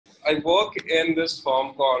I work in this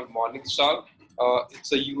firm called Morningstar.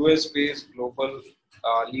 It's a US-based global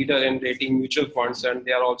leader in rating mutual funds, and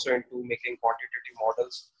they are also into making quantitative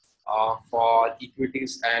models for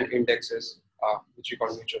equities and indexes, which we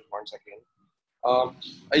call mutual funds again.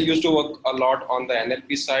 I used to work a lot on the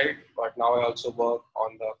NLP side, but now I also work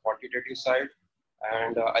on the quantitative side.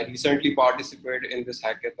 And I recently participated in this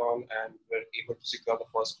hackathon and were able to secure the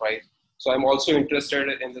first prize. So I'm also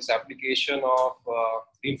interested in this application of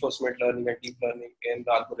reinforcement learning and deep learning in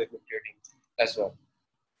the algorithmic trading as well.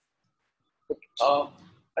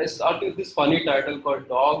 I started with this funny title called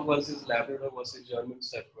Dog versus Labrador versus German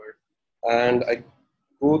Shepherd. And I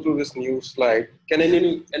go through this new slide. Can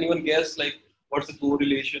anyone guess like what's the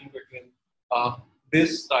correlation between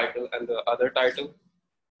this title and the other title?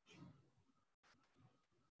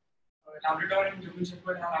 Labrador and German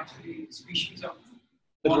Shepherd are actually species of.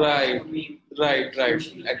 Right.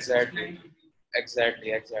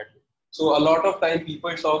 Exactly. So a lot of time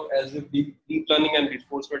people talk as if deep learning and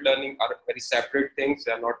reinforcement learning are very separate things.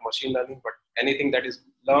 They are not machine learning, but anything that is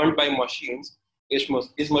learned by machines is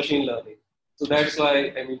machine learning. So that's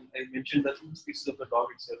why I mentioned the two species of the dog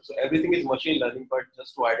itself. So everything is machine learning, but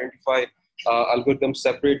just to identify algorithms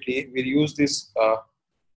separately, we use these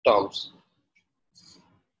terms.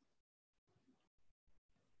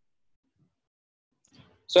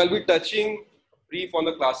 So I'll be touching brief on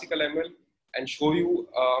the classical ML and show you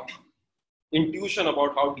intuition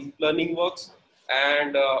about how deep learning works,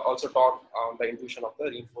 and also talk on the intuition of the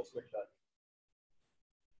reinforcement learning.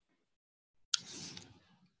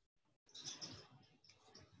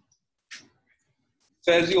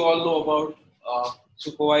 So as you all know about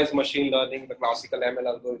supervised machine learning, the classical ML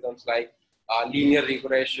algorithms like linear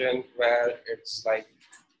regression, where it's like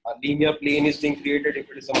a linear plane is being created if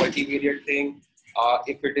it is a multivariate thing.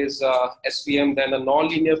 If it is SVM, then a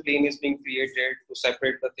non-linear plane is being created to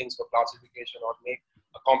separate the things for classification or make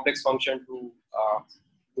a complex function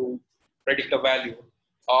to predict a value.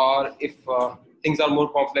 Or if things are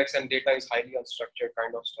more complex and data is highly unstructured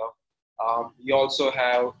kind of stuff. We also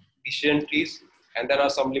have decision trees, and there are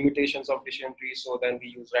some limitations of decision trees. So then we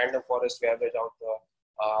use random forest to average out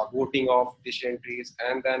the voting of decision trees,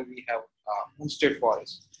 and then we have boosted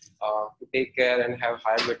forest. To take care and have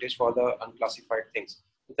higher weightage for the unclassified things.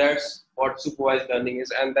 So that's what supervised learning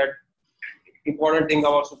is, and that important thing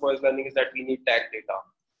about supervised learning is that we need tag data.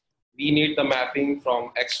 We need the mapping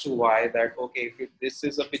from X to Y, that okay, if this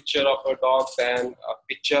is a picture of a dog, then a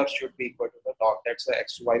picture should be equal to the dog. That's the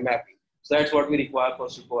X to Y mapping. So that's what we require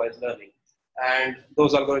for supervised learning. And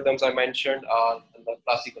those algorithms I mentioned are on the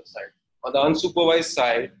classical side. On the unsupervised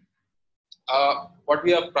side, what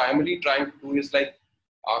we are primarily trying to do is like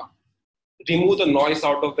remove the noise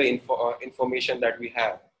out of the information that we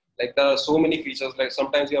have. Like there are so many features, like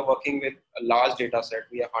sometimes we are working with a large data set,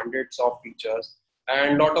 we have hundreds of features,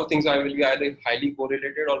 and a lot of things will be either highly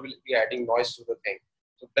correlated or will be adding noise to the thing.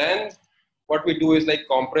 So then what we do is like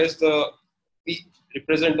we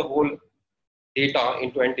represent the whole data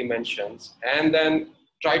into n dimensions, and then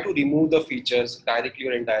try to remove the features directly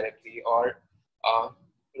or indirectly, or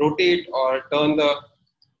rotate or turn the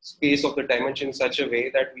space of the dimension in such a way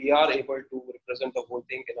that we are able to represent the whole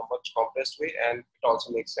thing in a much compressed way, and it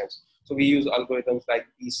also makes sense. So we use algorithms like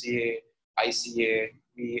PCA, ICA,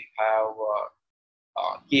 we have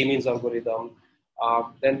K-means algorithm.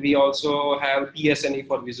 Then we also have TSNE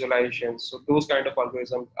for visualization. So those kind of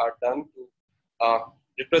algorithms are done to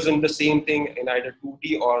represent the same thing in either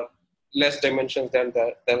 2D or less dimensions than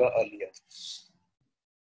there were earlier.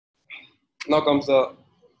 Now comes the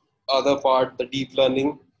other part, the deep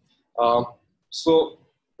learning. So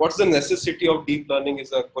what's the necessity of deep learning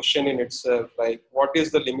is a question in itself. Like, what is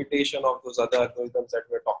the limitation of those other algorithms that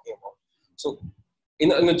we're talking about? So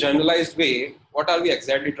in a generalized way, what are we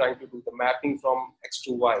exactly trying to do? The mapping from X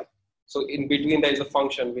to Y. So in between there is a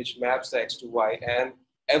function which maps the X to Y, and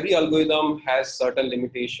every algorithm has certain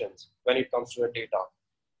limitations when it comes to the data.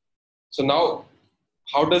 So now,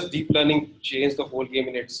 how does deep learning change the whole game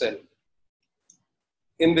in itself?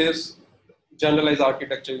 In this generalized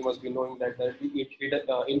architecture, you must be knowing that there is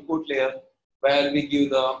an input layer where we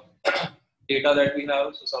give the data that we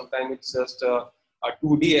have. So sometimes it's just a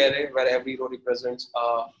 2D array where every row represents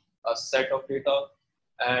a set of data,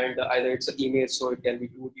 and either it's an image, so it can be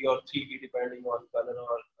 2D or 3D depending on color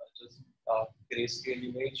or just grayscale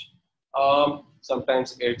image.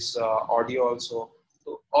 Sometimes it's audio also.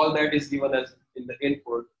 So all that is given as in the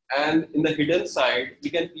input, and in the hidden side,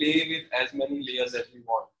 we can play with as many layers as we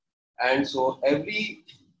want. And so every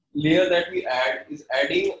layer that we add is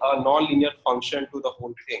adding a non-linear function to the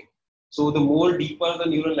whole thing. So the more deeper the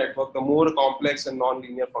neural network, the more complex and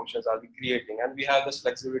non-linear functions are we creating, and we have this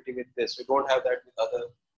flexibility with this. We don't have that with other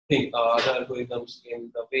algorithms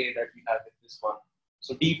in the way that we have with this one.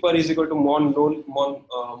 So deeper is equal to more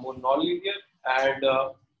non-linear, and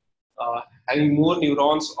having more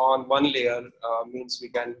neurons on one layer means we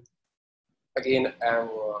can again have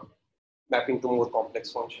mapping to more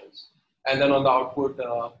complex functions. And then on the output,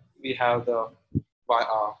 we have the y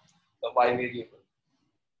variable.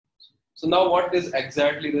 So now what is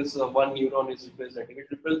exactly this one neuron is representing?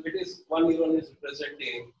 It is one neuron is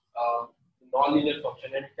representing nonlinear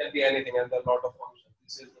function, and it can be anything, and there are a lot of functions.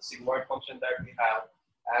 This is the sigmoid function that we have,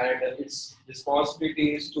 and its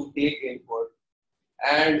responsibility is to take input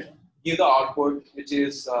and give the output, which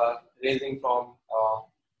is ranging from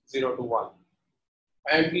 0 to 1.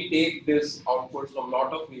 And we take this output from a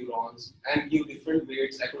lot of neurons and give different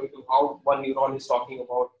weights according to how one neuron is talking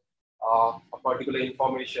about a particular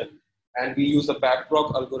information. And we use the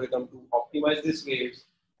backprop algorithm to optimize these weights.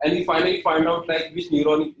 And we finally find out like which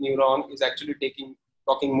neuron is actually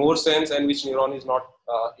talking more sense and which neuron is not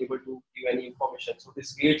able to give any information. So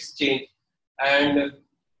these weights change, and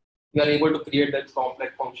we are able to create that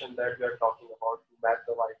complex function that we are talking about to map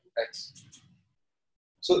the y to x.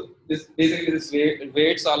 So this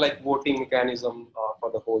weights are like voting mechanism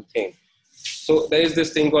for the whole thing. So there is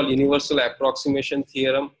this thing called universal approximation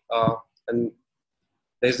theorem, and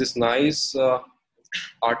there's this nice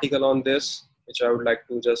article on this, which I would like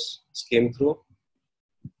to just skim through.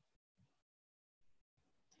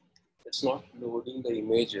 It's not loading the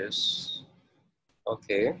images.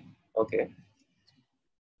 Okay.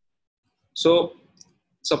 So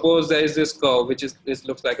suppose there is this curve, this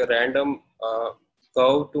looks like a random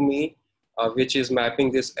curve to me, which is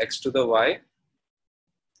mapping this x to the y.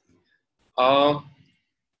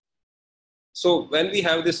 So when we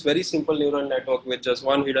have this very simple neural network with just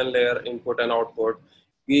one hidden layer, input and output,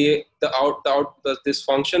 this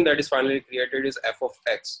function that is finally created is f of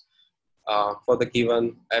x for the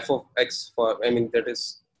given f of x that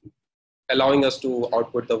is allowing us to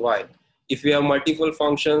output the y. If we have multiple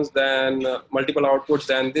functions, then multiple outputs,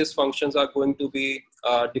 then these functions are going to be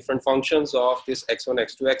different functions of this x1,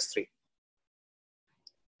 x2, x3.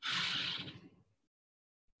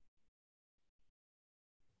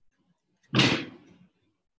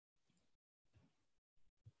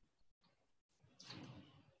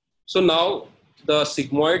 So now the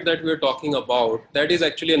sigmoid that we're talking about, that is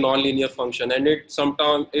actually a nonlinear function, and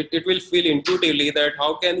sometimes it will feel intuitively that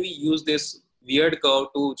how can we use this weird curve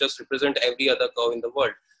to just represent every other curve in the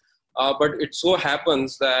world. But it so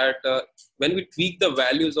happens that when we tweak the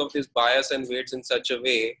values of this bias and weights in such a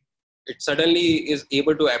way, it suddenly is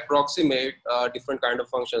able to approximate different kind of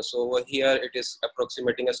functions. So over here, it is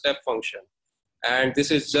approximating a step function. And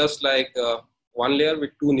this is just like one layer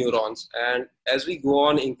with two neurons. And as we go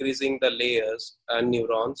on increasing the layers and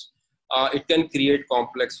neurons, it can create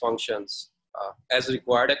complex functions as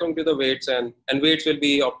required according to the weights, and weights will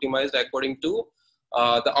be optimized according to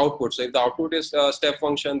the output. So if the output is a step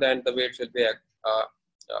function, then the weights will be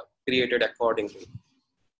created accordingly.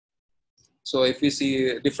 So if we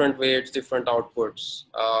see different weights, different outputs,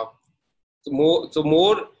 the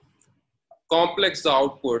more complex the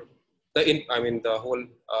output, the whole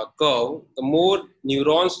curve, the more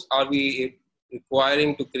neurons are we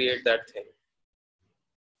requiring to create that thing.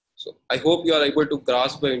 So I hope you are able to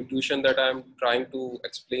grasp the intuition that I'm trying to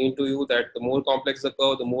explain to you, that the more complex the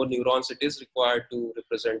curve, the more neurons it is required to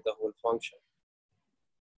represent the whole function.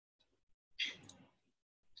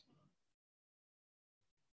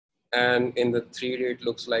 And in the 3D, it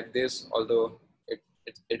looks like this, although it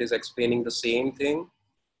is explaining the same thing.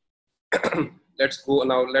 Let's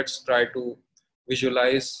try to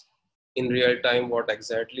visualize in real time what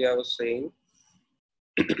exactly I was saying.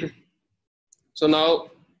 So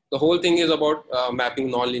now the whole thing is about mapping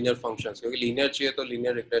non-linear functions. Because linear चाहिए तो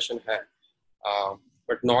linear regression है,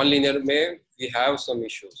 but non-linear में we have some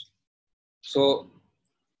issues. So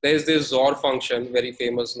there is this XOR function, very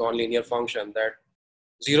famous non-linear function, that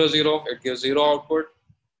 0, 0, it gives 0 output.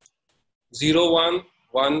 0, 1,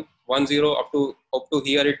 1, 1, 0, up to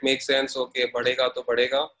here it makes sense. Okay, बढ़ेगा तो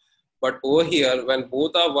बढ़ेगा. But over here, when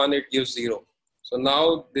both are 1, it gives 0. So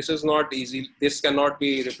now this is not easy. This cannot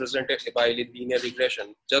be represented by linear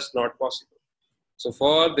regression, just not possible. So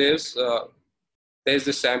for this, there is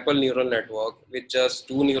this sample neural network with just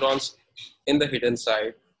 2 neurons in the hidden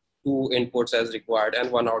side, 2 inputs as required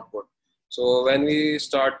and 1 output. So when we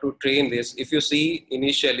start to train this, if you see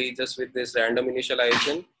initially just with this random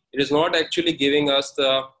initialization, it is not actually giving us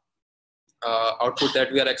the output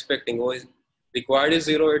that we are expecting. Required is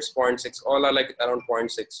 0, it's 0.6, all are like around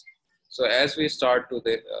 0.6. So as we start to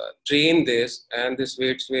train this, and these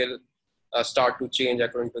weights will start to change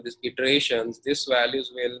according to these iterations, these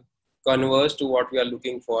values will converge to what we are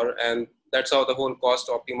looking for, and that's how the whole cost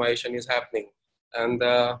optimization is happening. And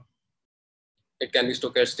it can be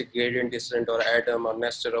stochastic gradient descent or atom or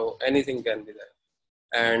nested or anything can be there.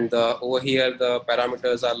 And over here, the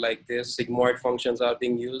parameters are like this, sigmoid functions are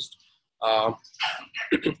being used. And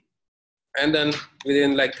then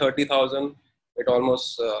within like 30,000, it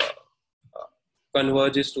almost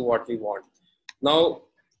converges to what we want. Now,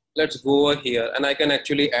 let's go over here, and I can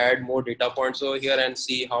actually add more data points over here and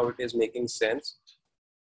see how it is making sense.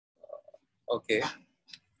 Okay.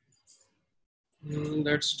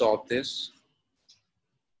 Let's stop this.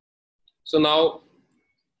 So now,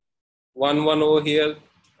 1 over here,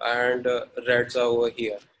 and reds are over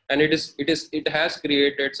here, and it has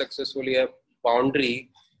created successfully a boundary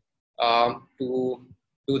to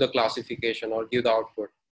do the classification or give the output.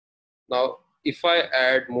 Now, if I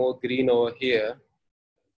add more green over here,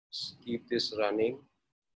 let's keep this running.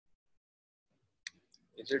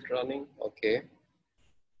 Is it running? Okay.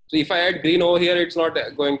 So if I add green over here, it's not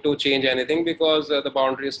going to change anything because the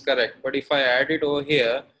boundary is correct. But if I add it over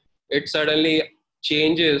here, it suddenly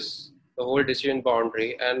changes the whole decision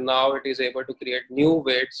boundary, and now it is able to create new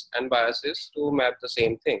weights and biases to map the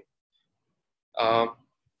same thing.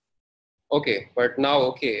 Okay, but now,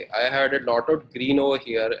 okay, I had a lot of green over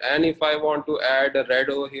here, and if I want to add a red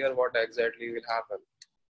over here, what exactly will happen?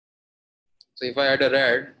 So if I add a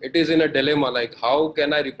red, it is in a dilemma, like how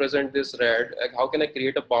can I represent this red? Like how can I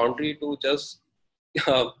create a boundary to just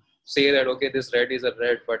say that, okay, this red is a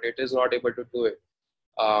red, but it is not able to do it.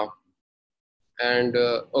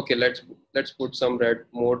 Okay, let's put some red,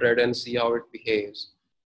 more red, and see how it behaves.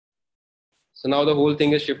 So now the whole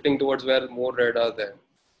thing is shifting towards where more red are there.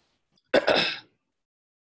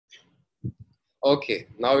 Okay,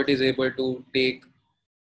 now it is able to take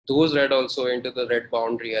those red also into the red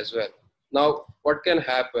boundary as well. Now, what can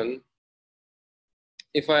happen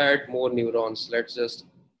if I add more neurons? Let's just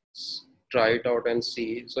try it out and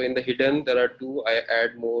see. So in the hidden, there are 2. I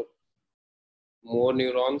add more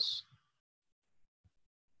neurons.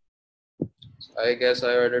 So I guess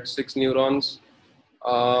I added 6 neurons.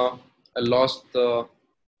 I lost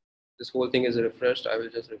this whole thing is refreshed. I will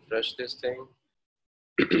just refresh this thing.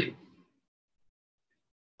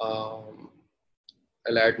 I'll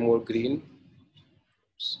add more green.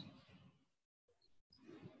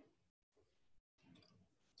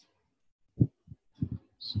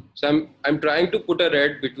 So I'm trying to put a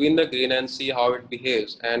red between the green and see how it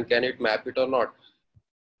behaves, and can it map it or not.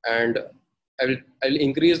 And I'll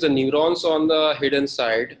increase the neurons on the hidden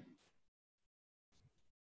side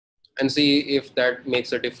and see if that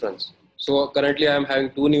makes a difference. So currently I'm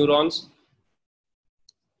having 2 neurons,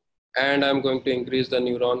 and I'm going to increase the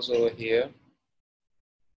neurons over here.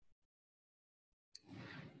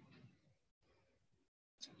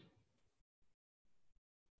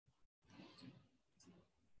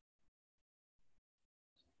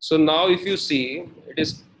 So now if you see, if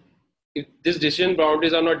these decision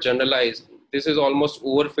boundaries are not generalized, this is almost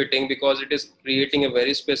overfitting because it is creating a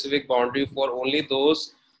very specific boundary for only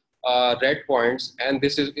those red points, and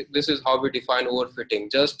this is how we define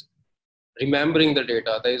overfitting. Just remembering the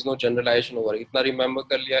data, there is no generalization over it. Itna remember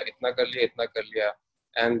kar liya, itna kar liya, itna kar liya,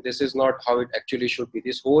 and this is not how it actually should be.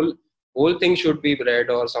 This whole thing should be red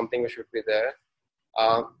or something should be there.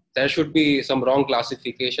 There should be some wrong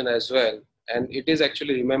classification as well. And it is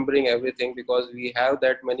actually remembering everything because we have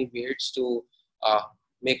that many weights to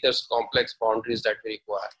make those complex boundaries that we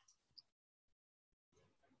require.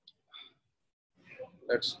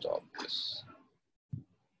 Let's stop this.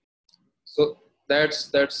 So that's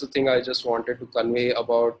the thing I just wanted to convey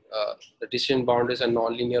about the decision boundaries and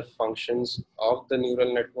nonlinear functions of the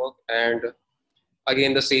neural network. And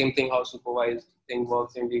again, the same thing, how supervised thing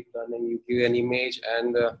works in deep learning. You give an image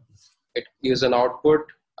and it gives an output.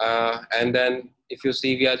 And then if you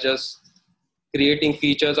see, we are just creating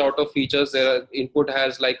features out of features. Their input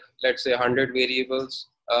has like, let's say 100 variables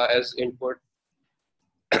as input.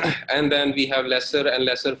 And then we have lesser and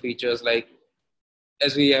lesser features, like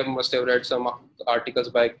as we must have read some articles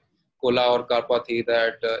by Kola or Karpathy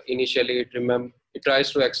that initially it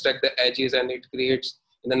tries to extract the edges and it creates,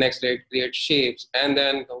 in the next layer it creates shapes, and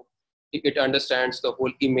then it understands the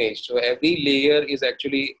whole image. So every layer is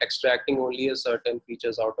actually extracting only a certain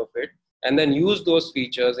features out of it, and then use those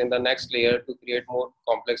features in the next layer to create more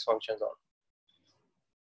complex functions out.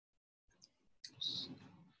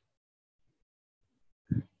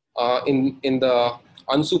 In the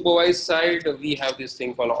unsupervised side, we have this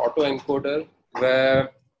thing called autoencoder,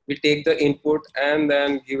 where we take the input and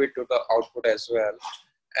then give it to the output as well.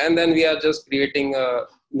 And then we are just creating a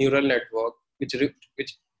neural network which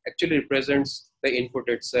actually represents the input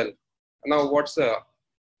itself. Now, what's the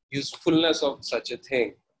usefulness of such a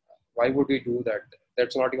thing? Why would we do that?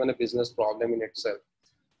 That's not even a business problem in itself.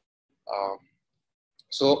 Uh,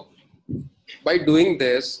 so by doing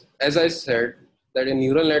this, as I said, that in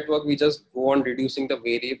neural network, we just go on reducing the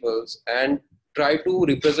variables and try to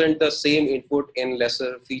represent the same input in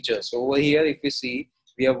lesser features. So over here, if you see,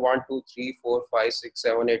 we have 1, 2, 3, 4, 5, 6,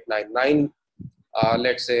 7, 8, 9, 9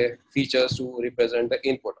 let's say, features to represent the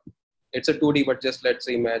input. It's a 2D, but just let's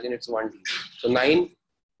say imagine it's 1D. So 9,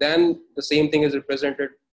 then the same thing is represented,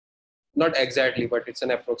 not exactly, but it's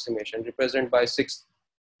an approximation, represented by 6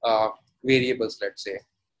 variables, let's say.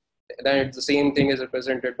 Then it's the same thing is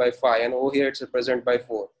represented by 5, and over here it's represented by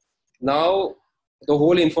 4. Now the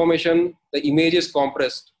whole information, the image is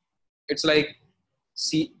compressed. It's like,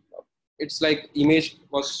 see, it's like image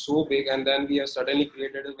was so big, and then we have suddenly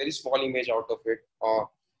created a very small image out of it,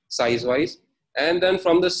 size wise. And then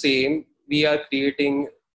from the same, we are creating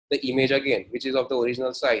the image again, which is of the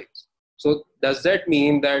original size. So does that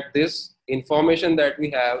mean that this information that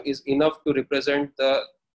we have is enough to represent the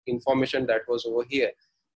information that was over here?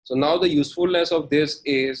 So now the usefulness of this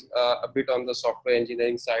is a bit on the software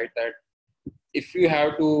engineering side, that if you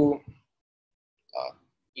have to,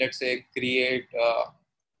 let's say, create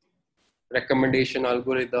recommendation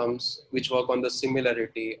algorithms which work on the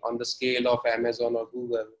similarity on the scale of Amazon or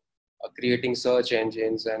Google, creating search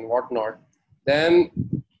engines and whatnot, then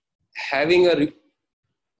having a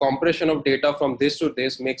compression of data from this to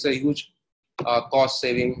this makes a huge cost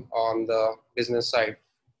saving on the business side.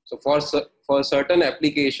 So for certain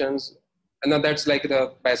applications, and now that's like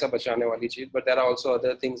the paisa bachane wali cheez, but there are also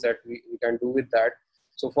other things that we can do with that.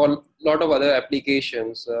 So for a lot of other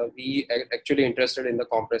applications, we are actually interested in the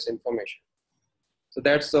compressed information. So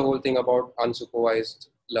that's the whole thing about unsupervised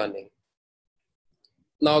learning.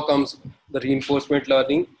 Now comes the reinforcement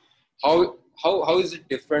learning. How is it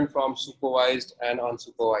different from supervised and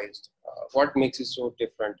unsupervised? What makes it so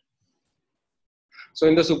different? So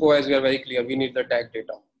in the supervised, we are very clear, we need the tag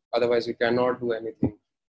data. Otherwise, we cannot do anything.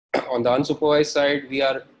 On the unsupervised side, we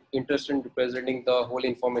are interested in representing the whole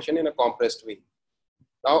information in a compressed way.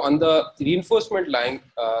 Now, on the reinforcement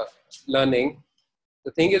learning,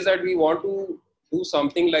 the thing is that we want to do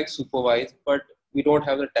something like supervised, but we don't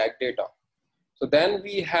have the tag data. So then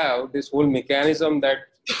we have this whole mechanism that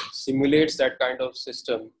simulates that kind of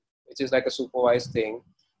system, which is like a supervised thing.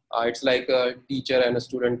 It's like a teacher and a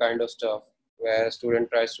student kind of stuff, where a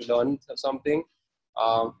student tries to learn something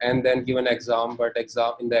and then give an exam, but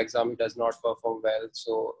in the exam it does not perform well.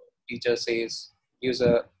 So teacher gives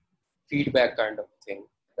a feedback kind of thing,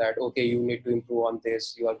 that okay, you need to improve on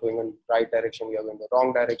this, you are going in the right direction, you are going in the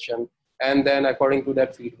wrong direction. And then according to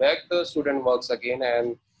that feedback, the student works again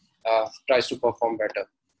and tries to perform better.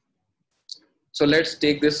 So let's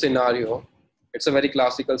take this scenario. It's a very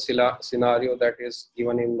classical scenario that is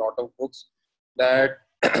given in a lot of books, that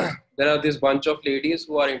there are this bunch of ladies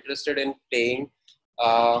who are interested in playing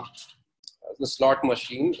the slot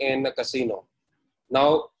machine in a casino.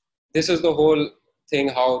 Now, this is the whole thing,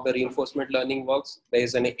 how the reinforcement learning works. There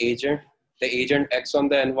is an agent. The agent acts on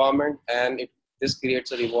the environment, and this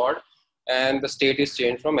creates a reward, and the state is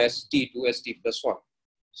changed from ST to ST plus 1.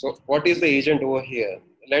 So what is the agent over here?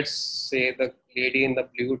 Let's say the lady in the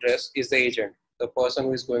blue dress is the agent, the person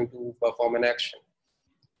who is going to perform an action.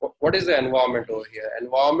 What is the environment over here?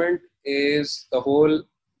 Environment is the whole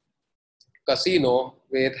casino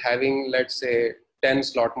with having, let's say, 10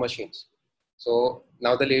 slot machines. So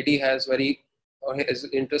now the lady is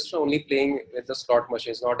interested only playing with the slot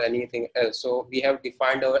machines, not anything else. So we have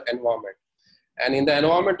defined our environment. And in the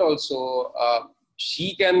environment also,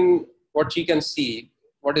 what she can see,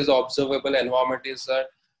 what is the observable environment is that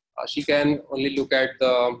she can only look at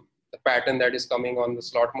the pattern that is coming on the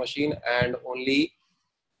slot machine, and only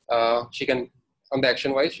she can, on the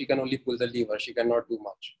action wise, she can only pull the lever. She cannot do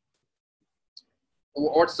much.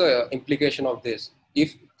 What's the implication of this?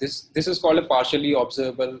 If this is called a partially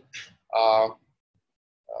observable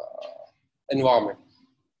environment,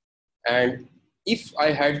 and if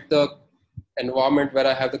I had the environment where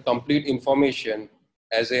I have the complete information,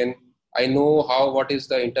 as in I know what is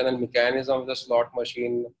the internal mechanism of the slot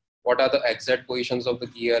machine, what are the exact positions of the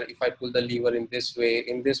gear, if I pull the lever in this way,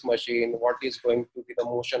 in this machine, what is going to be the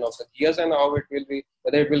motion of the gears, and how it will be,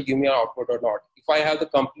 whether it will give me an output or not. If I have the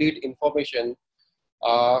complete information,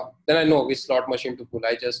 then I know which slot machine to pull.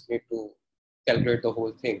 I just need to calculate the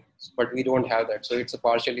whole thing. But we don't have that. So it's a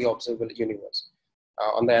partially observable universe.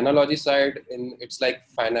 On the analogy side, it's like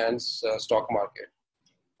finance, stock market.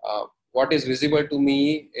 What is visible to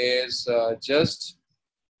me is just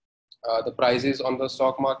the prices on the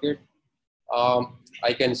stock market.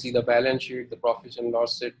 I can see the balance sheet, the profit and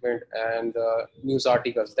loss statement, and news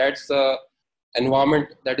articles. That's the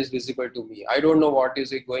environment that is visible to me. I don't know what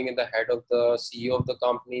is it going in the head of the CEO of the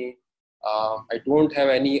company. I don't have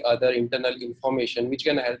any other internal information which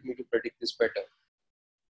can help me to predict this better.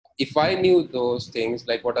 If I knew those things,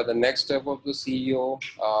 like what are the next step of the CEO,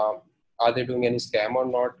 are they doing any scam or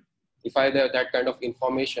not? If I have that kind of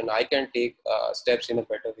information, I can take steps in a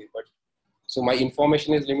better way. But so my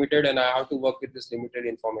information is limited, and I have to work with this limited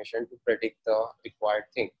information to predict the required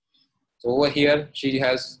thing. So over here, she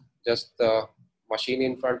has just the machine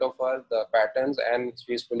in front of her, the patterns, and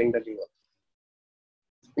she's pulling the lever.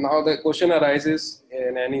 Now the question arises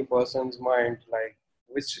in any person's mind, like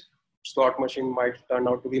which slot machine might turn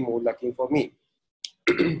out to be more lucky for me.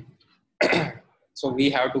 So we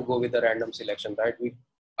have to go with the random selection, right?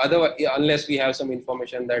 Otherwise, unless we have some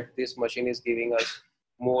information that this machine is giving us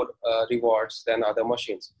more rewards than other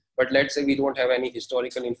machines. But let's say we don't have any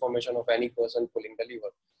historical information of any person pulling the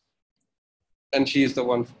lever, and she is the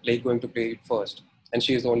one going to play it first, and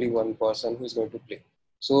she is the only one person who is going to play.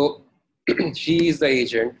 So she is the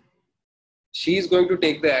agent. She is going to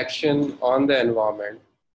take the action on the environment,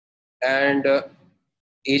 and the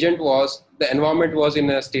environment was in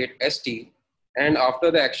a state ST, and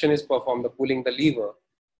after the action is performed, the pulling the lever,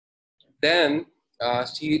 then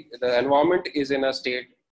the environment is in a state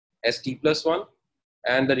ST+1,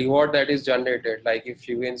 and the reward that is generated, like if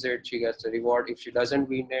she wins it, she gets the reward. If she doesn't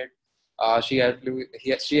win it,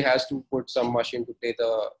 she has to put some machine to play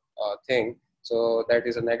the thing. So that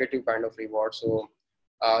is a negative kind of reward. So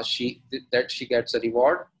she gets a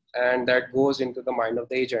reward, and that goes into the mind of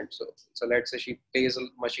the agent. So let's say she plays a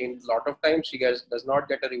machine a lot of times, she does not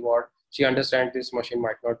get a reward. She understands this machine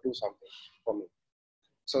might not do something for me.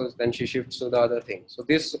 So then she shifts to the other thing. So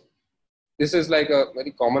this is like a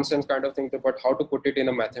very common sense kind of thing, but how to put it in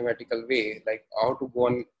a mathematical way, like how to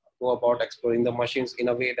go about exploring the machines in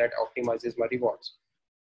a way that optimizes my rewards.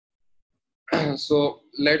 So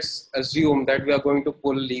let's assume that we are going to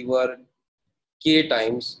pull lever k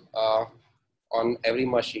times on every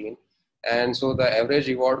machine, and so the average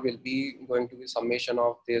reward will be going to be summation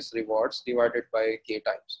of these rewards divided by k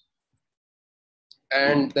times.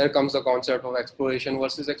 And there comes the concept of exploration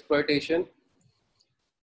versus exploitation.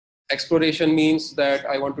 Exploration means that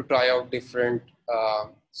I want to try out different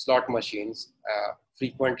slot machines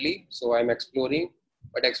frequently, so I'm exploring.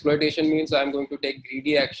 But exploitation means I'm going to take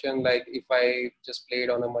greedy action, like if I just played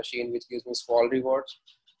on a machine which gives me small rewards,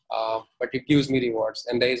 but it gives me rewards,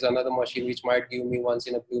 and there is another machine which might give me once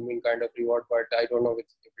in a blue moon kind of reward, but I don't know if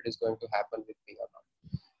it is going to happen with me or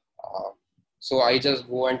not. So I just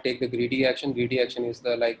go and take the greedy action. Greedy action is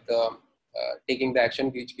taking the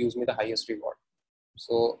action which gives me the highest reward.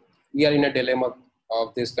 So we are in a dilemma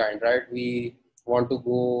of this kind, right? We want to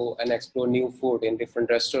go and explore new food in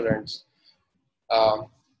different restaurants.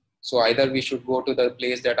 So either we should go to the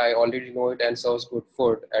place that I already know it and serves good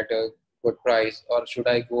food at a good price, or should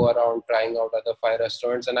I go around trying out other 5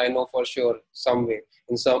 restaurants? And I know for sure some way,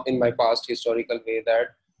 in my past historical way,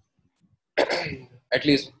 that at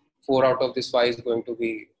least 4 out of this 5 is going to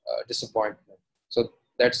be disappointment. So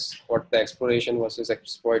that's what the exploration versus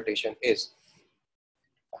exploitation is.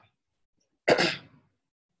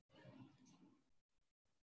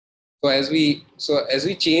 So as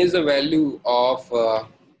we change the value of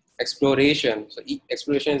exploration, so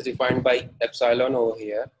exploration is defined by epsilon over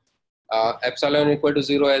here. Epsilon equal to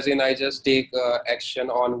 0, as in I just take action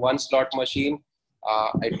on one slot machine.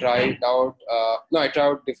 I try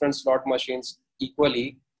out different slot machines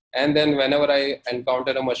equally, and then whenever I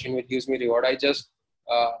encounter a machine which gives me reward, I just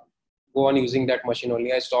go on using that machine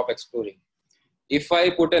only. I stop exploring. If I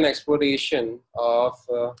put an exploration of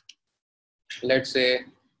let's say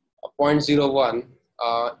 0.01,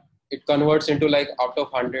 it converts into like out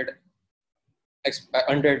of 100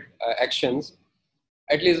 actions,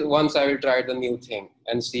 at least once I will try the new thing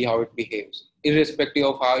and see how it behaves, irrespective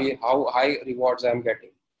of how high rewards I'm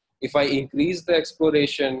getting. If I increase the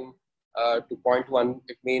exploration to 0.1,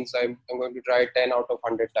 it means I'm going to try 10 out of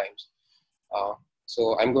 100 times.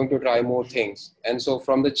 So I'm going to try more things. And so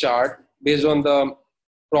from the chart, based on the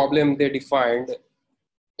problem they defined,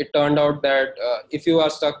 it turned out that if you are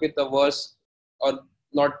stuck with the worst or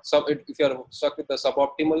not, if you are stuck with the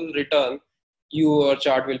suboptimal return, your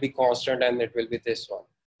chart will be constant and it will be this one.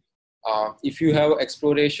 If you have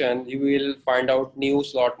exploration, you will find out new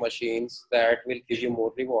slot machines that will give you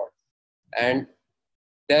more reward. And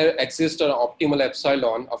there exists an optimal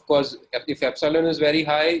epsilon. Of course, if epsilon is very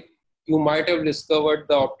high, you might have discovered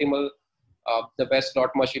the optimal, the best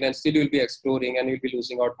slot machine, and still you'll be exploring and you'll be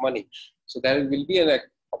losing out money. So there will be an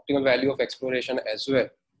optimal value of exploration as well.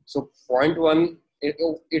 So point one,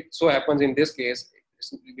 it so happens in this case,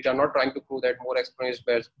 we are not trying to prove that more exploration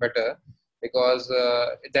is better, because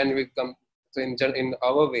then we come, so in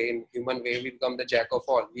our way, in human way, we become the jack of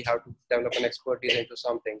all. We have to develop an expertise into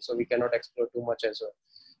something, so we cannot explore too much as well.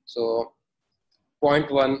 So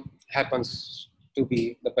point one happens to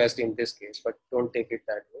be the best in this case, but don't take it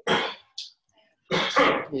that way.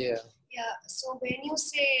 Yeah. Yeah. So when you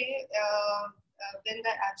say when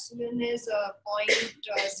the epsilon is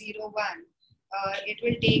 0.01, it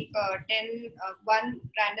will take 1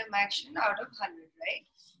 random action out of 100, right?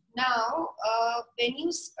 Now, when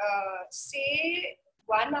you say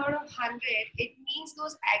 1 out of 100, it means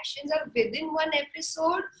those actions are within one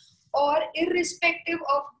episode, or irrespective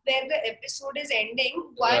of where the episode is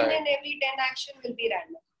ending, one in every 10 action will be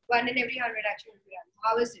random. 1 in every 100 action will be random.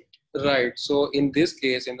 How is it? Right. So in this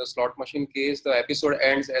case, in the slot machine case, the episode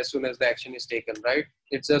ends as soon as the action is taken, right?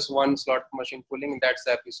 It's just one slot machine pulling, that's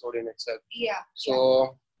the episode in itself. Yeah.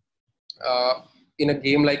 So in a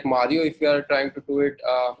game like Mario, if you are trying to do it,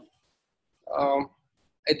 I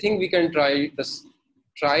think we can try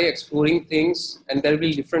exploring things, and there will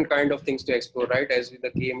be different kind of things to explore, right? As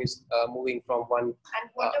the game is moving from one. And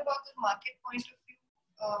what about the market point of view?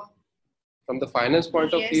 From the finance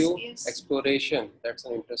point of view, yes. Exploration, that's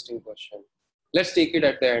an interesting question. Let's take it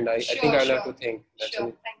at the end. I think I'll have to think. That's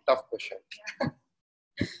a tough question. Yeah.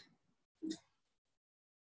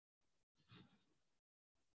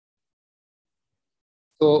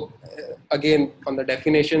 So again, on the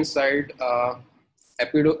definition side,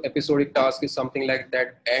 episodic task is something like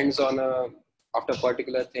that ends on after a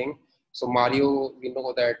particular thing. So Mario, we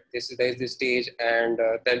know that there is this stage, and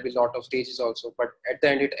there will be a lot of stages also, but at the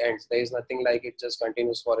end it ends. There is nothing like it just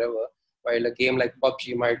continues forever. While a game like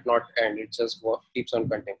PUBG might not end, it just keeps on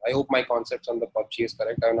continuing. I hope my concepts on the PUBG is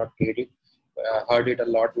correct. I have not played it, heard it a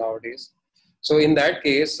lot nowadays. So in that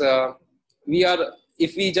case,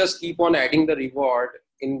 if we just keep on adding the reward,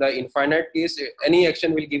 in the infinite case, any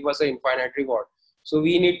action will give us an infinite reward. So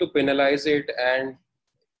we need to penalize it and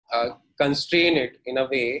constrain it in a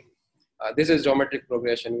way. This is geometric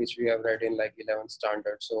progression, which we have read in like 11th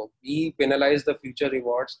standard. So we penalize the future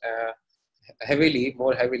rewards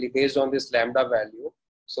more heavily based on this lambda value.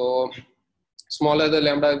 So smaller the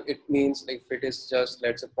lambda, it means if it is just,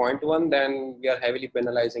 let's say 0.1, then we are heavily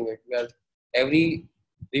penalizing it. Every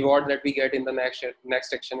reward that we get in the next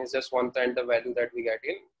action is just 1/10 the value that we get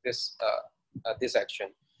in this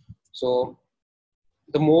action. So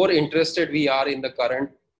the more interested we are in the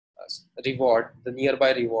current reward, the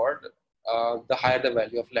nearby reward, the higher the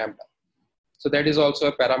value of lambda. So that is also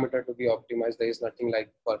a parameter to be optimized. There is nothing like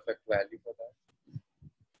perfect value for that.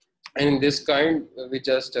 And in this kind, we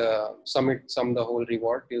just sum the whole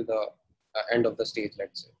reward till the end of the stage,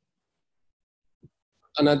 let's say.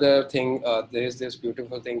 Another thing, there is this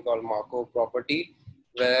beautiful thing called Markov property,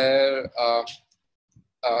 where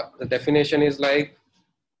the definition is like,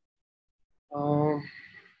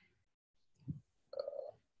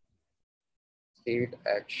 state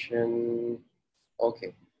action,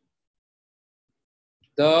 okay.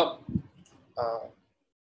 The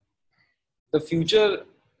future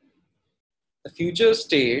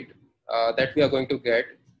state that we are going to get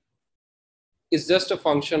is just a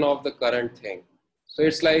function of the current thing. So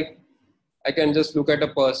it's like, I can just look at a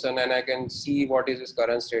person and I can see what is his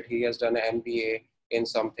current state. He has done an MBA in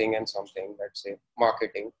something and something, let's say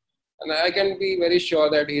marketing. And I can be very sure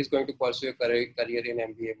that he is going to pursue a career in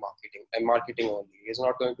MBA marketing and marketing only. He is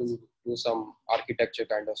not going to do some architecture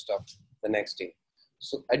kind of stuff the next day.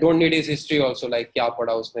 So I don't need his history also, like kya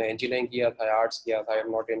pada usne, engineering kiya tha, arts kiya tha, I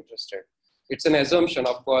am not interested. It's an assumption,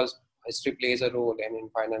 of course. History plays a role, and in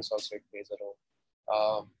finance also it plays a role.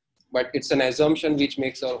 But it's an assumption which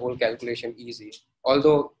makes our whole calculation easy.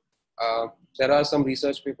 Although there are some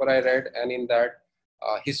research paper I read, and in that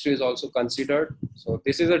history is also considered. So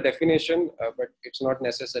this is a definition, but it's not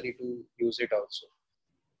necessary to use it also.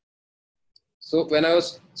 So when I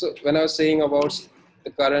was saying about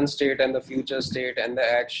the current state and the future state and the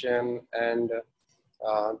action and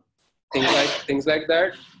things like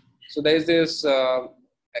that. So there is this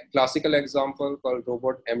classical example called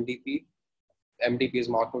robot MDP. MDP is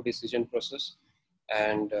Markov decision process,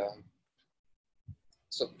 and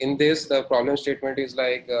so in this, the problem statement is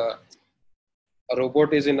like a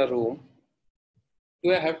robot is in a room.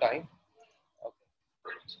 Do I have time? Okay.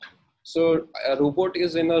 So a robot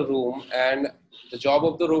is in a room, and the job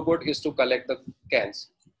of the robot is to collect the cans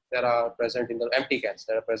that are present in the empty cans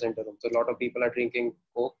that are present in the room. So a lot of people are drinking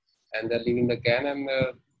Coke and they're leaving the can, and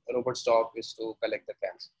the robot's job is to collect the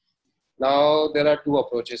cans. Now there are two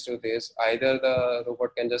approaches to this. Either the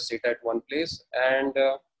robot can just sit at one place and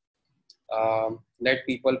let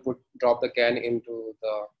people drop the can into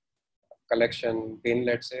the collection bin,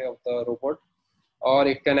 let's say, of the robot, or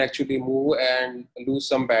it can actually move and lose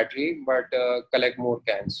some battery but collect more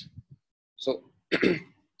cans. So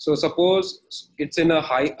so suppose it's in a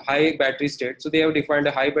high battery state. So they have defined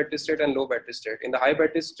a high battery state and low battery state. In the high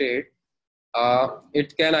battery state,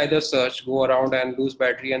 it can either search, go around and lose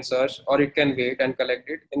battery and search, or it can wait and collect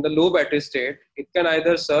it. In the low battery state, it can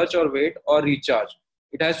either search or wait or recharge.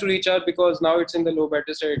 It has to recharge because now it's in the low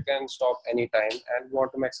battery state, it can stop anytime, and we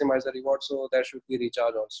want to maximize the reward, so there should be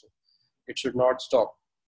recharge also. It should not stop.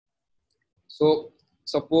 So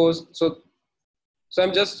so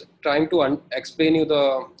I'm just trying to explain you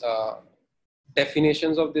the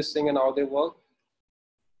definitions of this thing and how they work.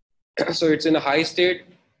 So it's in a high state,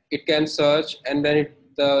 it can search, and then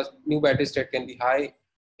the new battery state can be high.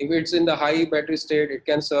 If it's in the high battery state, it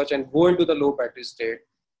can search and go into the low battery state.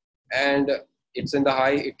 And it's in the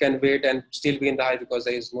high, it can wait and still be in the high because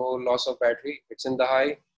there is no loss of battery. It's in the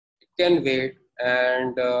high, it can wait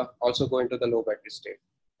and also go into the low battery state.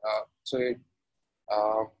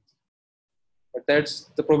 But that's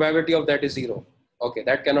the probability of that is 0. Okay,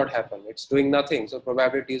 that cannot happen. It's doing nothing, so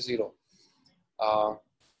probability is 0.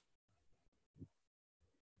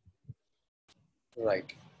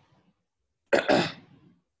 Right.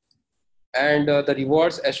 And the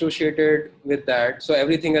rewards associated with that. So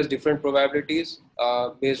everything has different probabilities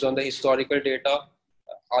based on the historical data.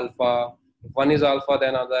 Alpha, if one is alpha,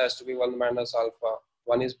 then other has to be 1 minus alpha.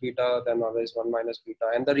 One is beta, then other is 1 minus beta.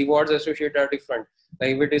 And the rewards associated are different.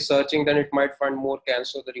 Like if it is searching, then it might find more cans,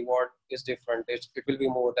 so the reward is different. It will be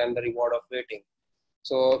more than the reward of waiting.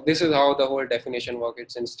 So this is how the whole definition works.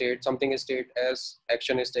 It's in state. Something is state as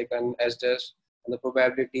action is taken as dash, and the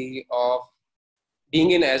probability of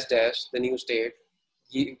being in S dash, the new state,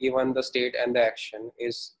 given the state and the action,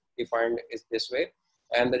 is defined is this way,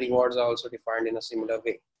 and the rewards are also defined in a similar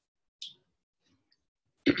way.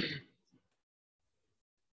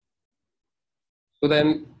 So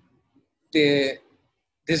then this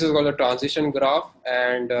is called a transition graph,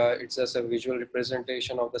 and it's just a visual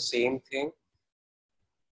representation of the same thing.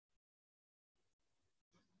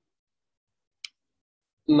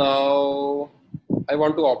 Now I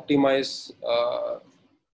want to optimize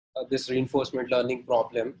this reinforcement learning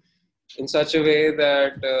problem in such a way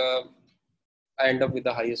that I end up with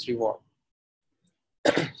the highest reward.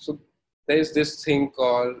 So there is this thing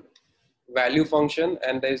called value function,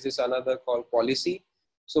 and there is this another called policy.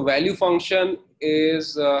 So value function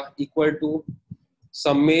is equal to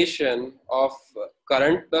summation of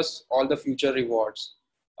current plus all the future rewards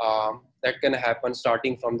that can happen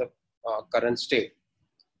starting from the current state.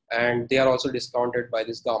 And they are also discounted by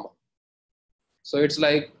this gamma. So it's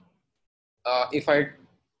like if I'm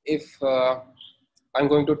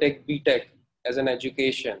going to take BTech as an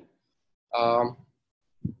education, so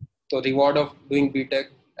reward of doing BTech,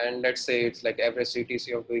 and let's say it's like average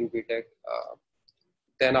CTC of doing BTech.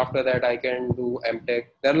 Then after that, I can do MTech.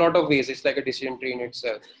 There are a lot of ways. It's like a decision tree in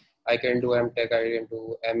itself. I can do MTech. I can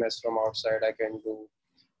do MS from outside. I can do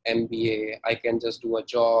MBA. I can just do a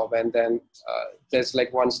job, and then there's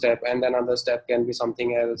like one step, and then another step can be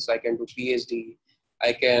something else. I can do PhD.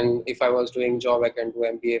 I can, if I was doing job, I can do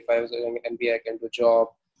MBA. If I was doing MBA, I can do job.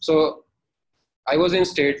 So I was in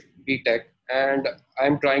state BTech, and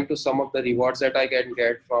I'm trying to sum up the rewards that I can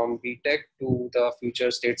get from BTech to the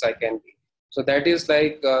future states I can be. So that is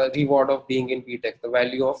like reward of being in BTech, the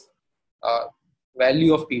value of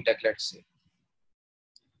BTech, let's say.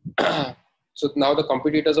 So now the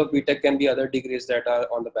competitors of BTech can be other degrees that are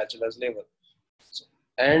on the bachelor's level.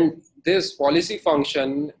 And this policy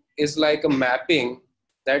function is like a mapping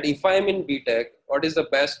that if I'm in BTech, what is the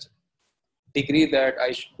best degree that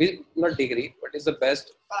I should be, not degree, but is the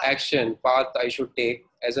best action path I should take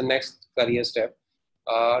as a next career step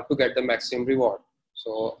to get the maximum reward.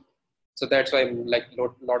 So that's why like a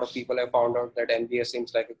lot of people have found out that MBA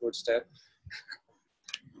seems like a good step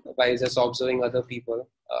by just observing other people.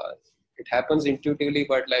 It happens intuitively,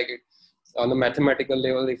 but like on a mathematical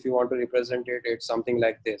level, if you want to represent it, it's something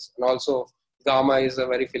like this. And also gamma is a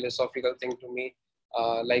very philosophical thing to me.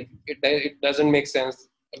 Like it doesn't make sense.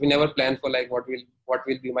 We never plan for like what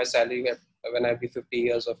will be my salary when I be 50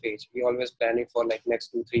 years of age. We always plan it for like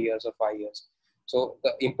next 2-3 years or 5 years. So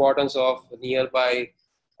the importance of nearby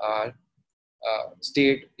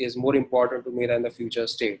state is more important to me than the future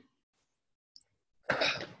state.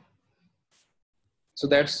 So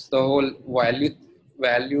that's the whole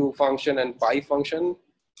value function and pi function.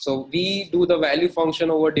 So we do the value function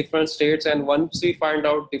over different states, and once we find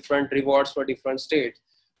out different rewards for different states,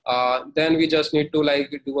 Then we just need to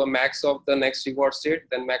like do a max of the next reward state,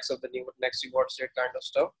 then max of the next reward state kind of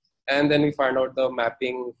stuff. And then we find out the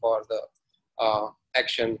mapping for the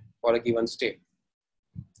action for a given state.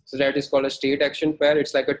 So that is called a state action pair.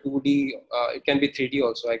 It's like a 2D, it can be 3D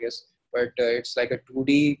also, I guess, but it's like a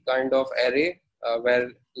 2D kind of array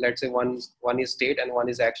where let's say one is state and one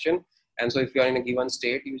is action. And so if you are in a given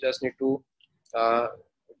state, you just need to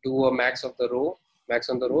do a max on the row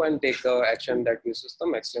and take the action that gives us the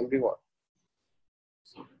maximum reward.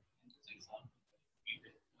 So in this example, we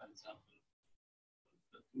take, for example,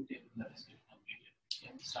 the two table that is completed.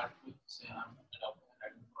 Can we start with, say, I'm adopting a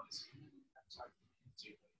random policy and start with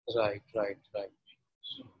state. Right.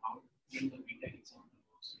 So how will the VTech example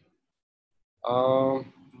works here?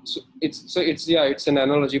 It's an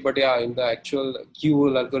analogy, but yeah, in the actual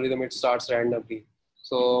queue algorithm, it starts randomly.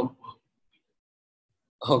 So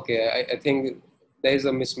okay, I think there is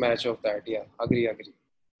a mismatch of that. Yeah, agree.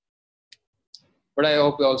 But I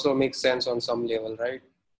hope it also makes sense on some level, right?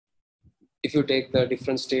 If you take the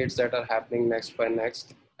different states that are happening next by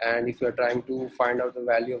next, and if you're trying to find out the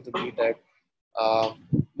value of the VTech,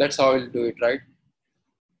 that's how we'll do it, right?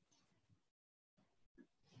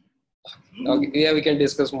 Okay, yeah, we can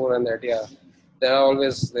discuss more on that. Yeah, there are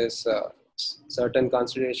always this certain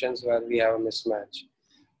considerations where we have a mismatch.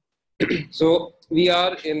 So we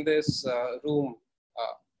are in this room.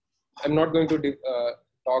 I'm not going to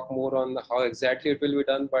talk more on how exactly it will be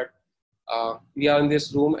done, but we are in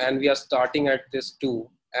this room and we are starting at this 2,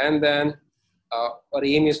 and then our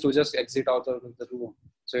aim is to just exit out of the room.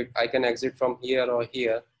 So I can exit from here or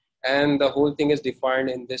here, and the whole thing is defined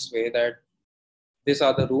in this way that these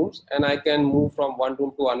are the rooms, and I can move from one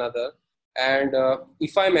room to another. And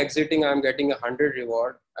if I'm exiting, I'm getting 100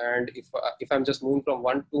 reward, and if I'm just moving from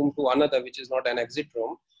one room to another, which is not an exit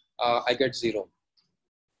room, I get 0.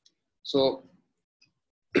 So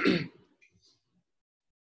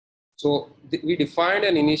we defined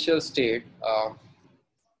an initial state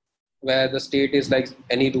where the state is like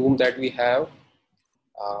any room that we have,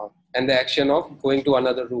 and the action of going to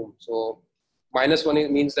another room. So -1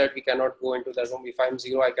 means that we cannot go into that room. If I'm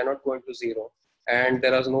 0, I cannot go into 0. And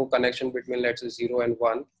there is no connection between, let's say, 0 and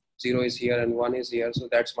 1. 0 is here and 1 is here. So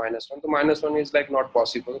that's -1. So -1 is like not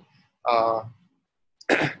possible.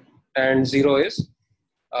 And 0 is,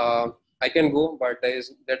 I can go, but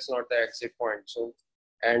that's not the exit point. So,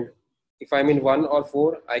 and if I'm in 1 or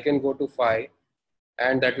 4, I can go to 5,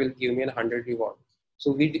 and that will give me 100 reward.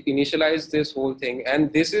 So we initialize this whole thing,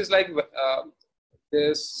 and this is like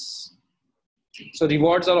this. So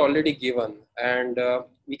rewards are already given, and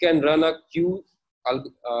we can run a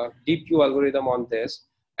deep queue algorithm on this,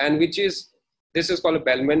 and this is called a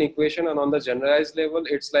Bellman equation. And on the generalized level,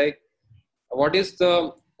 it's like, what is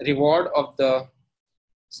the reward of the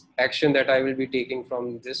action that I will be taking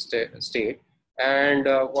from this state, and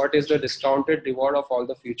what is the discounted reward of all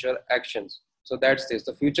the future actions. So that's this,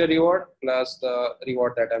 the future reward plus the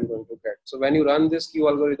reward that I'm going to get. So when you run this queue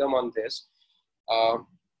algorithm on this,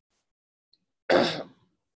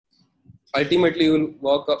 ultimately you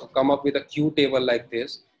will come up with a queue table like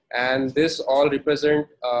this, and this all represent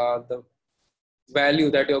the value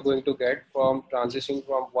that you're going to get from transitioning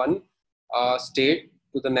from one state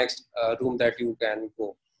to the next room that you can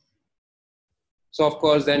go. So of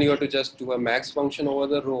course, then you have to just do a max function over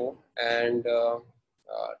the row and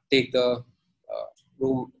take the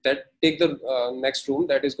next room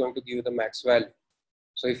that is going to give you the max value.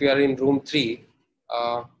 So if you are in room 3,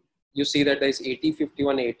 you see that there is 80,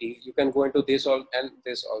 51, 80. You can go into this and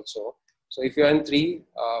this also. So if you are in 3,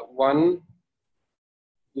 1,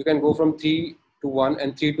 you can go from 3 to 1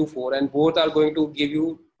 and 3 to 4, and both are going to give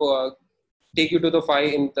you take you to the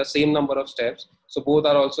 5 in the same number of steps. So both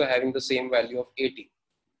are also having the same value of 80.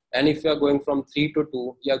 And if you are going from 3 to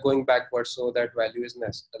 2, you are going backwards, so that value is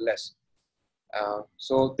less.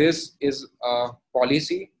 So this is a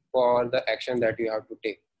policy for the action that you have to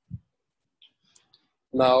take.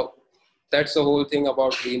 Now, that's the whole thing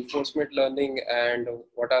about reinforcement learning and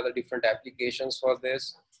what are the different applications for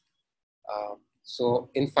this. So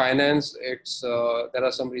in finance, there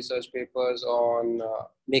are some research papers on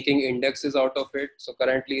making indexes out of it. So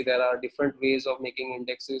currently there are different ways of making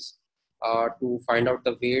indexes to find out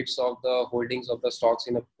the weights of the holdings of the stocks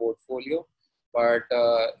in a portfolio. But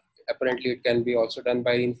apparently it can be also done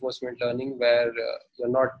by reinforcement learning, where you're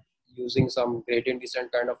not using some gradient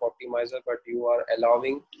descent kind of optimizer, but you are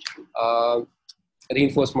allowing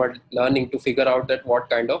reinforcement learning to figure out that what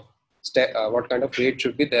kind of weight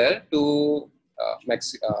should be there to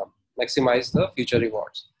maximize the future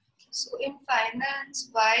rewards. So in finance,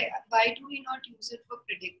 why do we not use it for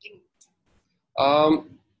predicting?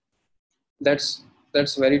 That's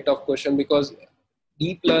That's a very tough question because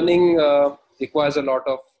deep learning requires a lot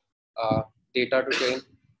of data to train,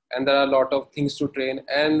 and there are a lot of things to train.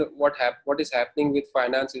 And what is happening with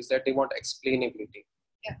finance is that they want explainability.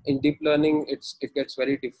 Yeah. In deep learning, it gets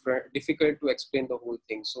very difficult to explain the whole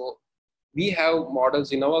thing. So we have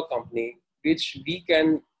models in our company which we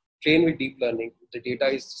can train with deep learning. The data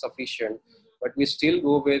is sufficient, but we still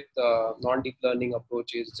go with non-deep learning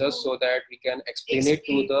approaches just so that we can explain it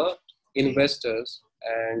to the investors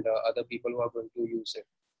and other people who are going to use it.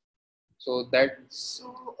 So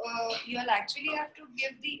you'll actually have to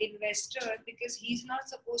give the investor, because he's not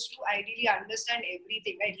supposed to ideally understand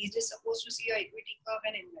everything, right? He's just supposed to see your equity curve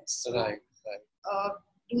and invest. So, right.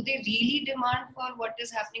 Do they really demand for what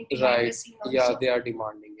is happening behind the scene also? Yeah, they are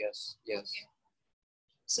demanding. Yes. Okay.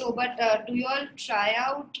 So, but do you all try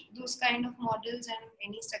out those kind of models, and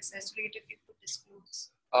any success rate if you could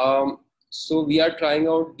disclose? So we are trying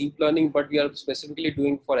out deep learning, but we are specifically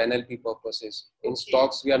doing for NLP purposes. In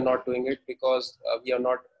stocks, we are not doing it because we are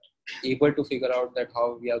not able to figure out that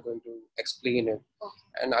how we are going to explain it.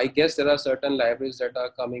 Okay. And I guess there are certain libraries that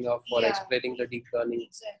are coming up for explaining the deep learning.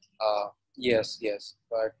 Exactly. Yes,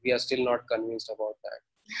 but we are still not convinced about that.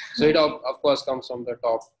 So it of course comes from the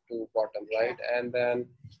top to bottom, right? And then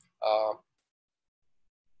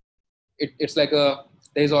it's like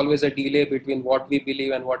there's always a delay between what we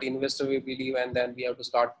believe and what investor we believe, and then we have to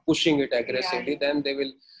start pushing it aggressively. Then they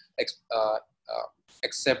will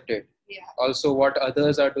accept it. Also, what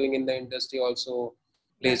others are doing in the industry also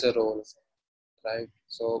plays a role, right?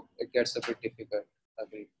 So it gets a bit difficult.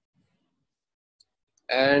 Agree.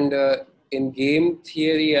 And in game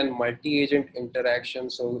theory and multi-agent interaction,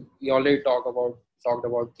 so we already talked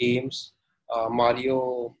about games.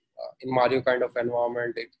 Mario, in Mario kind of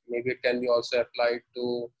environment, maybe it can be also applied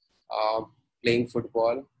to playing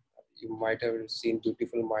football. You might have seen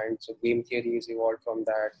Beautiful Mind. So game theory is evolved from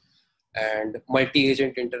that. And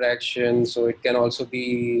multi-agent interaction, so it can also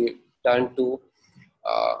be done to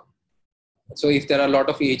so if there are a lot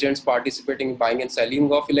of agents participating in buying and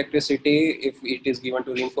selling of electricity, if it is given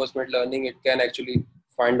to reinforcement learning, it can actually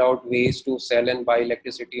find out ways to sell and buy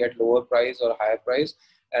electricity at lower price or higher price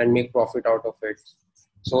and make profit out of it.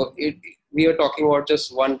 So we are talking about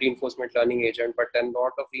just one reinforcement learning agent, but then a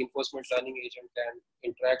lot of reinforcement learning agent can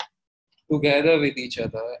interact together with each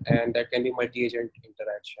other, and that can be multi-agent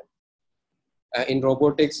interaction. In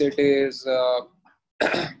robotics, it is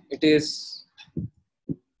it is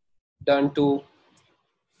done to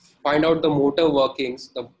find out the motor workings,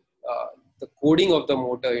 the coding of the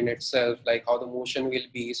motor in itself, like how the motion will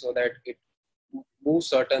be, so that it moves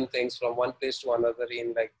certain things from one place to another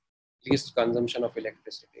in like least consumption of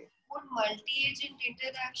electricity. Would multi-agent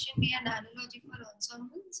interaction be an analogy for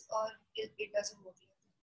ensembles, or it doesn't work like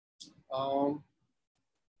that?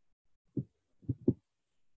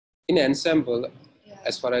 In ensemble,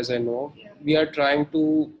 as far as I know, we are trying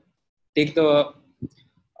to take the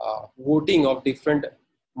voting of different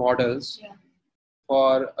models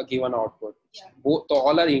for a given output.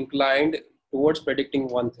 All are inclined towards predicting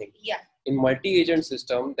one thing. In multi-agent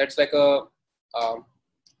system, that's like a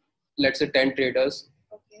let's say 10 traders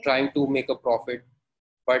trying to make a profit,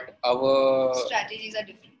 but our strategies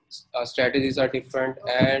are different,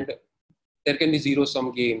 and there can be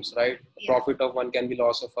zero-sum games, right? The profit of one can be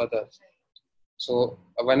loss of others. So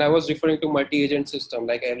when I was referring to multi-agent system,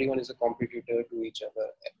 like everyone is a competitor to each other,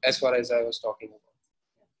 as far as I was talking about.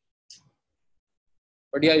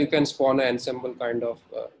 But yeah, you can spawn an ensemble kind of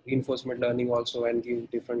reinforcement learning also and give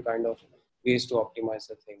different kind of ways to optimize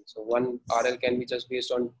the thing. So one RL can be just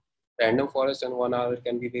based on random forest, and one RL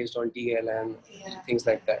can be based on DL and things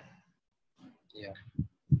like that.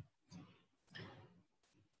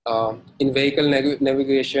 In vehicle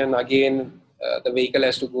navigation, again, the vehicle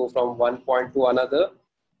has to go from one point to another,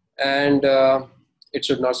 and it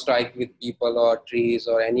should not strike with people or trees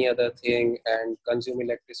or any other thing, and consume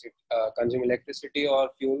electricity or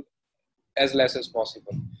fuel as less as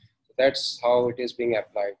possible. So that's how it is being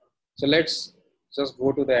applied. So let's just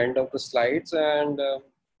go to the end of the slides, and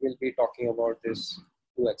we'll be talking about these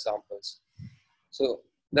two examples. So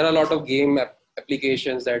there are a lot of game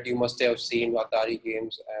applications that you must have seen, Atari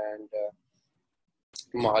games and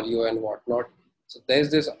Mario and whatnot. So there's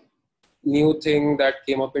this new thing that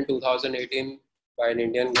came up in 2018 by an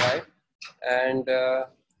Indian guy, and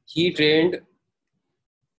he trained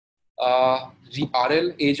the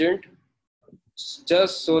RL agent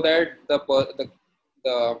just so that the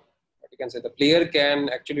player can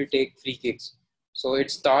actually take free kicks. So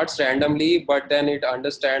it starts randomly, but then it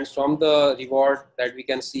understands from the reward that we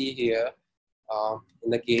can see here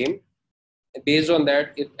in the game. Based on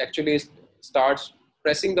that, it actually starts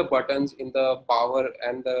pressing the buttons in the power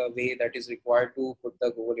and the way that is required to put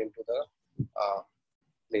the goal into the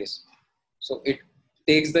place. So it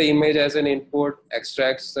takes the image as an input,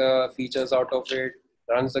 extracts features out of it,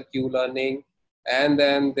 runs the Q learning, and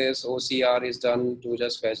then this OCR is done to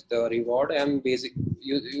just fetch the reward and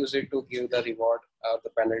use it to give the reward or the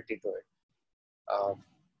penalty to it.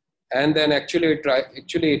 And then actually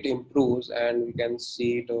it improves, and we can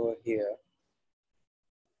see it over here.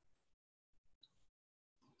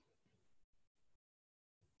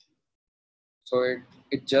 So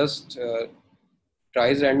it just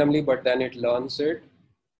tries randomly, but then it learns it,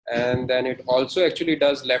 and then it also actually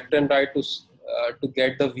does left and right to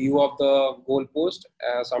get the view of the goalpost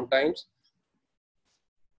sometimes.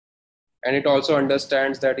 And it also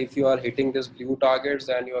understands that if you are hitting these blue targets,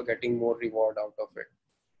 then you are getting more reward out of it.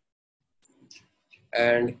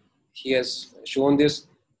 And he has shown this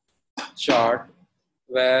chart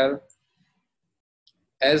where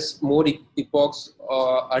as more epochs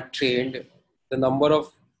are trained, the number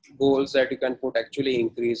of goals that you can put actually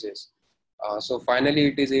increases. So finally,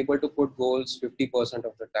 it is able to put goals 50%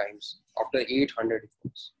 of the times after 800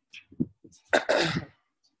 epochs.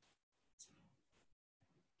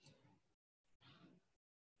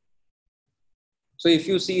 So if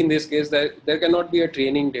you see in this case that there cannot be a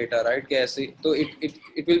training data, right? So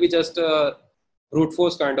it will be just a brute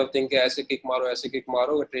force kind of thing. Aise kick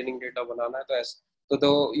maro, training data banana hai, to aise. So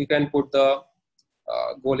though you can put the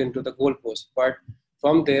goal into the goal post, but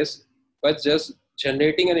from this, by just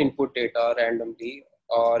generating an input data randomly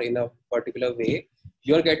or in a particular way,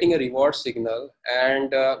 you're getting a reward signal,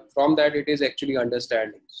 and from that it is actually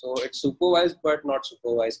understanding. So it's supervised but not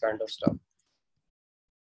supervised kind of stuff.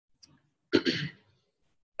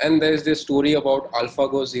 And there is this story about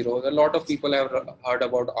AlphaGo Zero. A lot of people have heard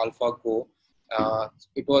about AlphaGo.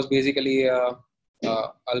 It was basically a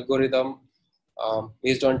algorithm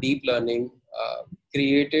based on deep learning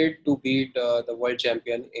created to beat the world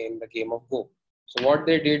champion in the game of Go. So what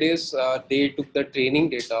they did is they took the training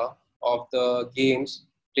data of the games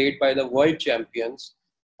played by the world champions.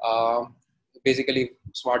 Basically,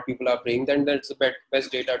 smart people are playing, then that's the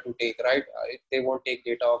best data to take, right? They won't take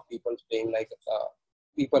data of people playing like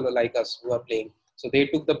people like us who are playing. So they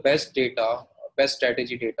took the best data, best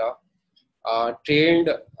strategy data, trained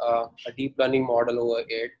a deep learning model over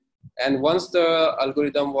it. And once the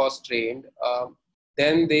algorithm was trained,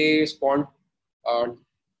 then they spawned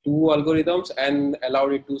two algorithms and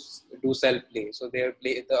allowed it to do self-play. So the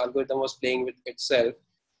algorithm was playing with itself,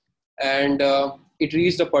 and it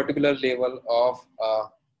reached a particular level of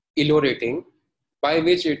ELO rating by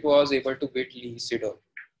which it was able to beat Lee Sedol.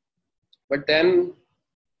 But then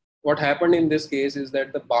what happened in this case is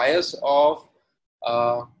that the bias of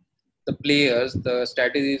the players, the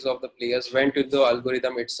strategies of the players went to the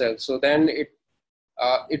algorithm itself. So then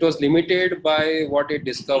it was limited by what it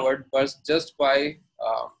discovered, but just by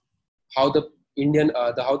how the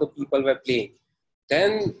how the people were playing.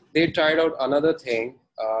 Then they tried out another thing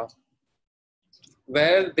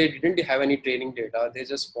where they didn't have any training data. They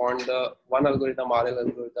just spawned the one algorithm, RL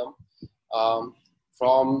algorithm,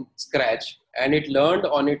 from scratch, and it learned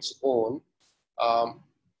on its own,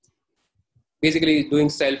 basically doing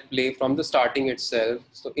self-play from the starting itself.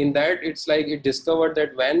 So in that, it's like it discovered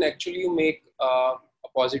that when actually you make a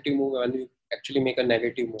positive move, when you actually make a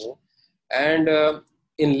negative move, and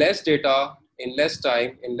in less data, in less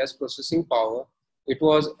time, in less processing power, it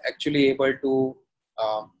was actually able to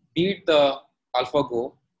beat the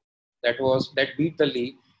AlphaGo that beat the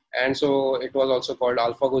Lee. And so it was also called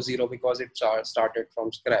AlphaGo Zero because it started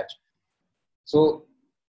from scratch. So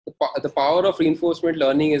the power of reinforcement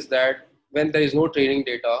learning is that when there is no training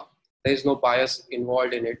data, there is no bias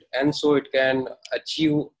involved in it, and so it can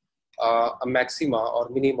achieve a maxima or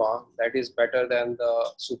minima that is better than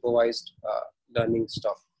the supervised learning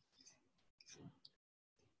stuff.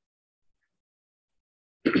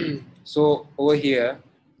 So over here,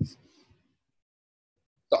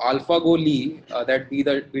 the AlphaGo Lee that beat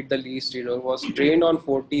the Lee Sedol was trained on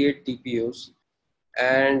 48 TPUs,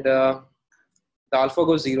 and the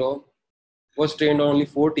AlphaGo Zero was trained on only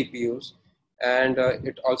 4 TPUs, and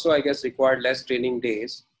it also, I guess, required less training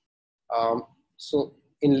days. So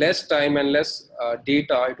in less time and less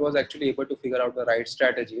data, it was actually able to figure out the right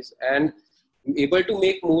strategies and able to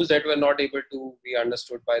make moves that were not able to be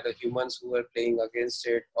understood by the humans who were playing against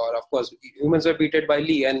it. Or of course, humans were beaten by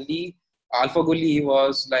Lee, and AlphaGo Lee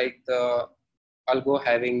was like the algo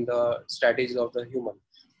having the strategies of the human.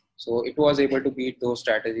 So it was able to beat those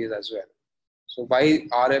strategies as well. So by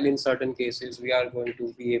RL, in certain cases, we are going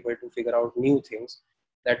to be able to figure out new things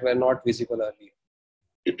that were not visible earlier.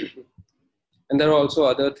 And there are also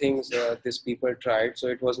other things these people tried. So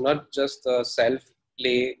it was not just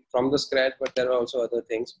self-play from the scratch, but there are also other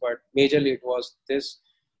things. But majorly it was this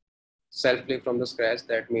self-play from the scratch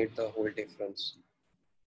that made the whole difference.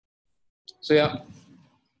 So yeah,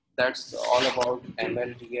 that's all about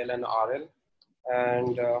ML, DL, and RL.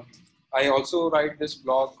 And I also write this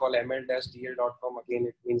blog called ml-dl.com. Again,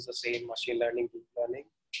 it means the same, machine learning, deep learning.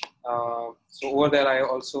 So over there, I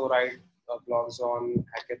also write blogs on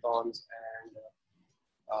hackathons and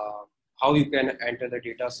how you can enter the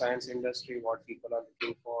data science industry, what people are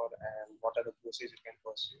looking for, and what are the courses you can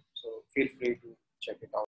pursue. So feel free